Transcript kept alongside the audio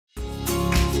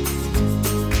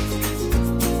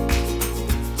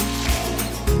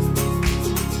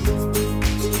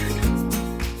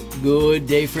Good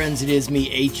day, friends. It is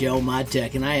me,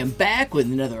 HLModTech, and I am back with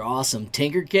another awesome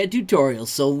Tinkercad tutorial,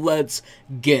 so let's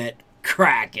get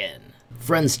cracking.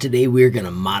 Friends, today we're going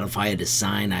to modify a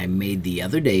design I made the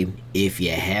other day. If you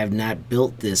have not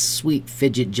built this sweet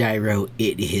fidget gyro,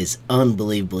 it is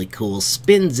unbelievably cool,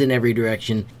 spins in every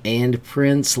direction, and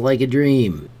prints like a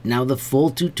dream. Now the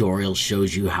full tutorial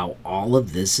shows you how all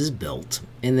of this is built,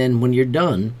 and then when you're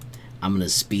done, I'm going to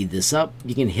speed this up.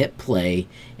 You can hit play,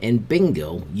 and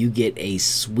bingo, you get a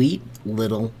sweet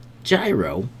little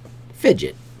gyro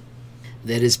fidget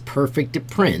that is perfect to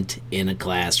print in a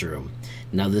classroom.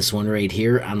 Now this one right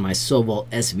here on my Solval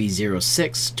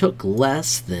SV06 took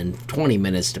less than 20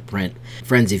 minutes to print.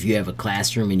 Friends, if you have a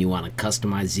classroom and you want to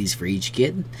customize these for each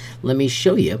kid, let me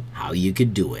show you how you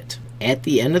could do it. At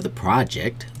the end of the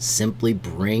project, simply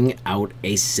bring out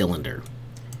a cylinder.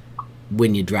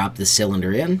 When you drop the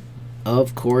cylinder in,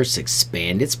 of course,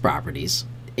 expand its properties,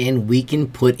 and we can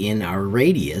put in our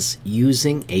radius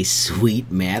using a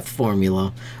sweet math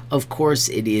formula. Of course,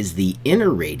 it is the inner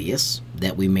radius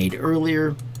that we made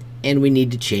earlier, and we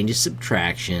need to change a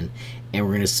subtraction, and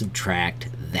we're going to subtract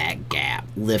that gap.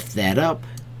 Lift that up,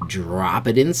 drop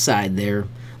it inside there.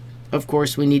 Of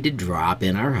course, we need to drop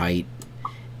in our height.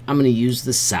 I'm going to use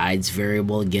the sides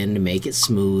variable again to make it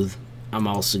smooth. I'm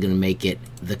also going to make it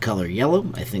the color yellow.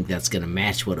 I think that's going to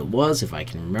match what it was if I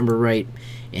can remember right.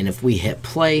 And if we hit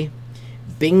play,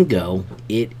 bingo,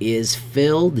 it is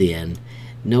filled in.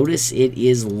 Notice it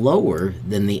is lower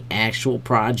than the actual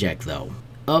project though.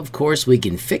 Of course, we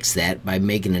can fix that by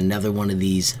making another one of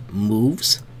these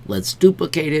moves. Let's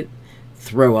duplicate it,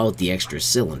 throw out the extra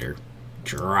cylinder,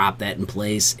 drop that in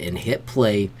place, and hit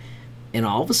play. And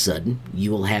all of a sudden,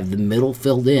 you will have the middle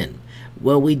filled in.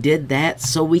 Well, we did that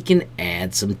so we can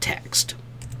add some text.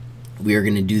 We are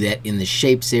going to do that in the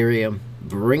shapes area.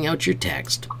 Bring out your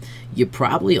text. You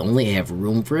probably only have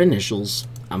room for initials.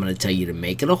 I'm going to tell you to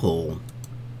make it a whole.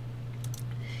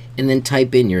 And then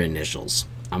type in your initials.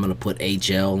 I'm going to put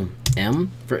HLM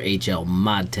for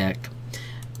HLModTech.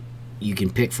 You can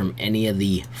pick from any of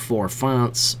the 4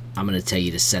 fonts. I'm going to tell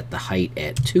you to set the height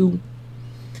at 2.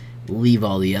 Leave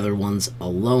all the other ones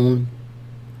alone.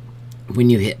 When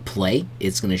you hit play,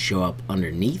 it's going to show up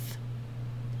underneath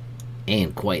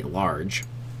and quite large.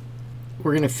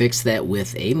 We're going to fix that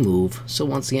with a move. So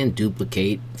once again,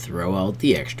 duplicate, throw out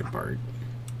the extra part.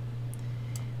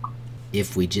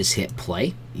 If we just hit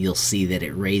play, you'll see that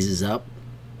it raises up,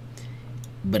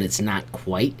 but it's not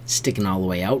quite sticking all the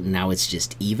way out. Now it's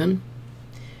just even.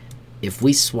 If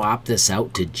we swap this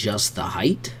out to just the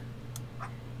height,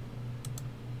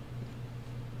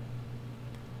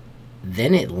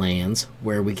 then it lands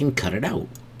where we can cut it out.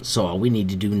 So all we need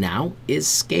to do now is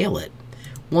scale it.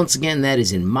 Once again, that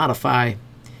is in Modify.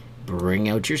 Bring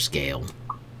out your scale.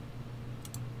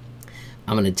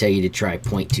 I'm going to tell you to try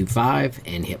 0.25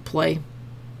 and hit play.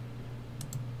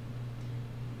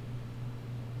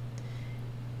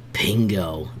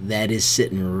 Bingo! That is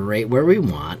sitting right where we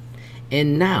want.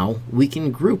 And now we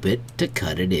can group it to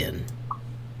cut it in.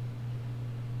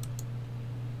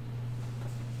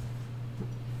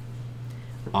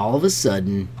 All of a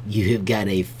sudden, you have got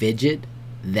a fidget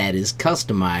that is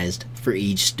customized for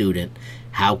each student.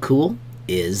 How cool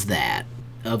is that?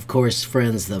 Of course,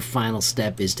 friends, the final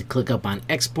step is to click up on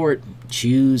Export,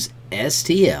 choose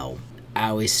STL. I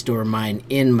always store mine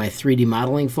in my 3D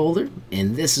modeling folder,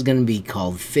 and this is going to be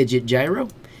called Fidget Gyro,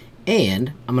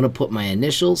 and I'm going to put my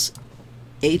initials,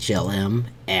 HLM,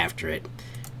 after it.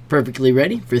 Perfectly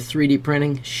ready for 3D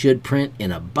printing, should print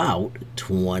in about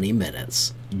 20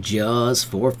 minutes. Just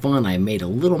for fun, I made a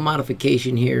little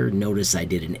modification here. Notice I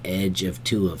did an edge of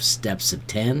 2 of steps of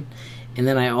 10, and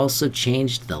then I also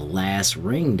changed the last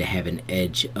ring to have an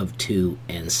edge of 2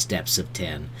 and steps of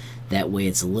 10. That way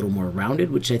it's a little more rounded,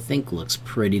 which I think looks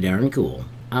pretty darn cool.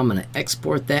 I'm going to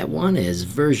export that one as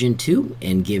version 2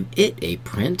 and give it a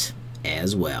print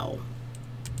as well.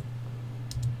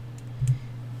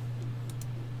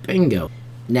 Bingo.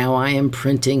 Now I am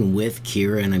printing with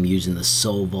Kira, and I'm using the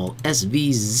Solval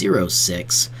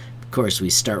SV06. Of course, we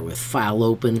start with File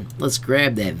Open. Let's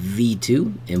grab that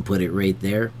V2 and put it right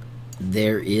there.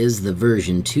 There is the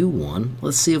version 2 one.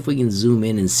 Let's see if we can zoom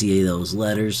in and see those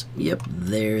letters. Yep,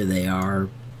 there they are.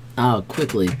 I'll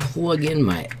quickly plug in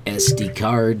my SD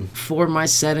card. For my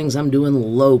settings, I'm doing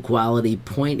low quality,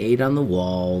 0.8 on the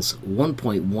walls,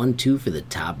 1.12 for the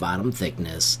top-bottom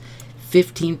thickness,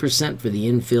 15% for the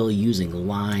infill using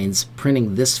lines.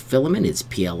 Printing this filament is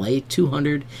PLA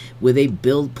 200 with a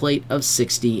build plate of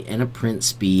 60 and a print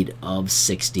speed of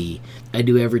 60. I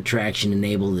do have retraction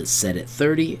enabled that's set at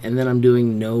 30, and then I'm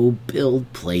doing no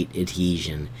build plate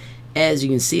adhesion. As you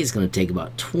can see, it's going to take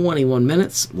about 21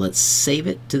 minutes. Let's save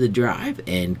it to the drive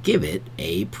and give it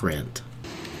a print.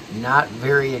 Not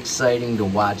very exciting to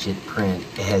watch it print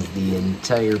as the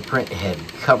entire print head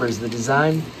covers the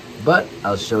design, but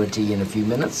I'll show it to you in a few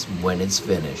minutes when it's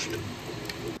finished.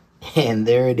 And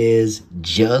there it is,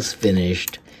 just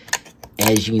finished.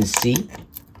 As you can see,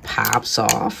 pops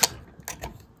off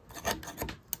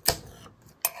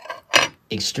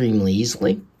extremely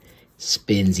easily,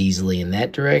 spins easily in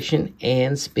that direction,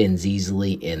 and spins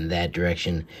easily in that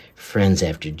direction. Friends,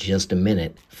 after just a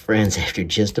minute, friends, after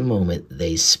just a moment,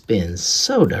 they spin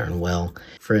so darn well.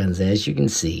 Friends, as you can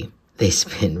see, they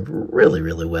spin really,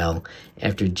 really well.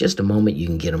 After just a moment, you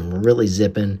can get them really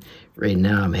zipping. Right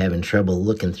now, I'm having trouble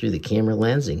looking through the camera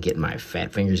lens and getting my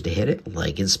fat fingers to hit it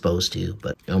like it's supposed to.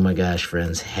 But oh my gosh,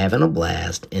 friends, having a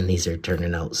blast, and these are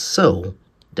turning out so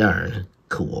darn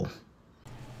cool.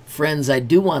 Friends, I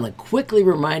do want to quickly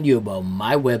remind you about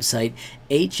my website,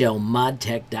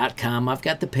 HLModTech.com. I've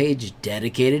got the page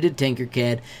dedicated to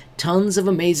Tinkercad, tons of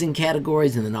amazing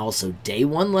categories, and then also day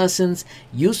one lessons,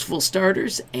 useful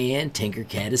starters, and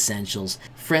Tinkercad essentials.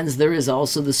 Friends, there is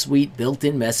also the sweet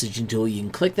built-in messaging tool. You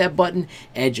can click that button,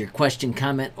 add your question,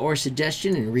 comment, or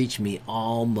suggestion, and reach me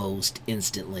almost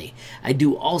instantly. I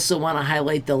do also want to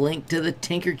highlight the link to the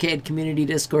Tinkercad community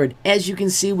Discord. As you can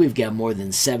see, we've got more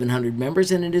than 700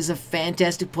 members, and it is a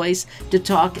fantastic place to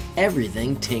talk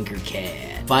everything Tinkercad.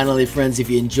 Finally, friends, if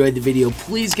you enjoyed the video,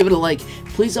 please give it a like.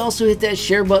 Please also hit that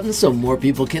share button so more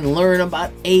people can learn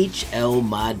about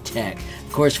HLModTech.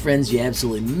 Of course, friends, you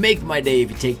absolutely make my day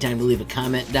if you take time to leave a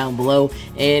comment down below.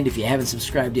 And if you haven't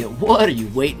subscribed yet, what are you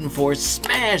waiting for?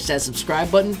 Smash that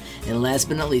subscribe button. And last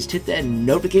but not least, hit that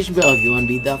notification bell if you want to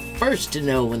be the first to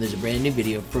know when there's a brand new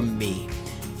video from me,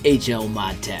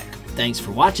 HLModTech. Thanks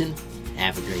for watching.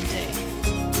 Have a great day.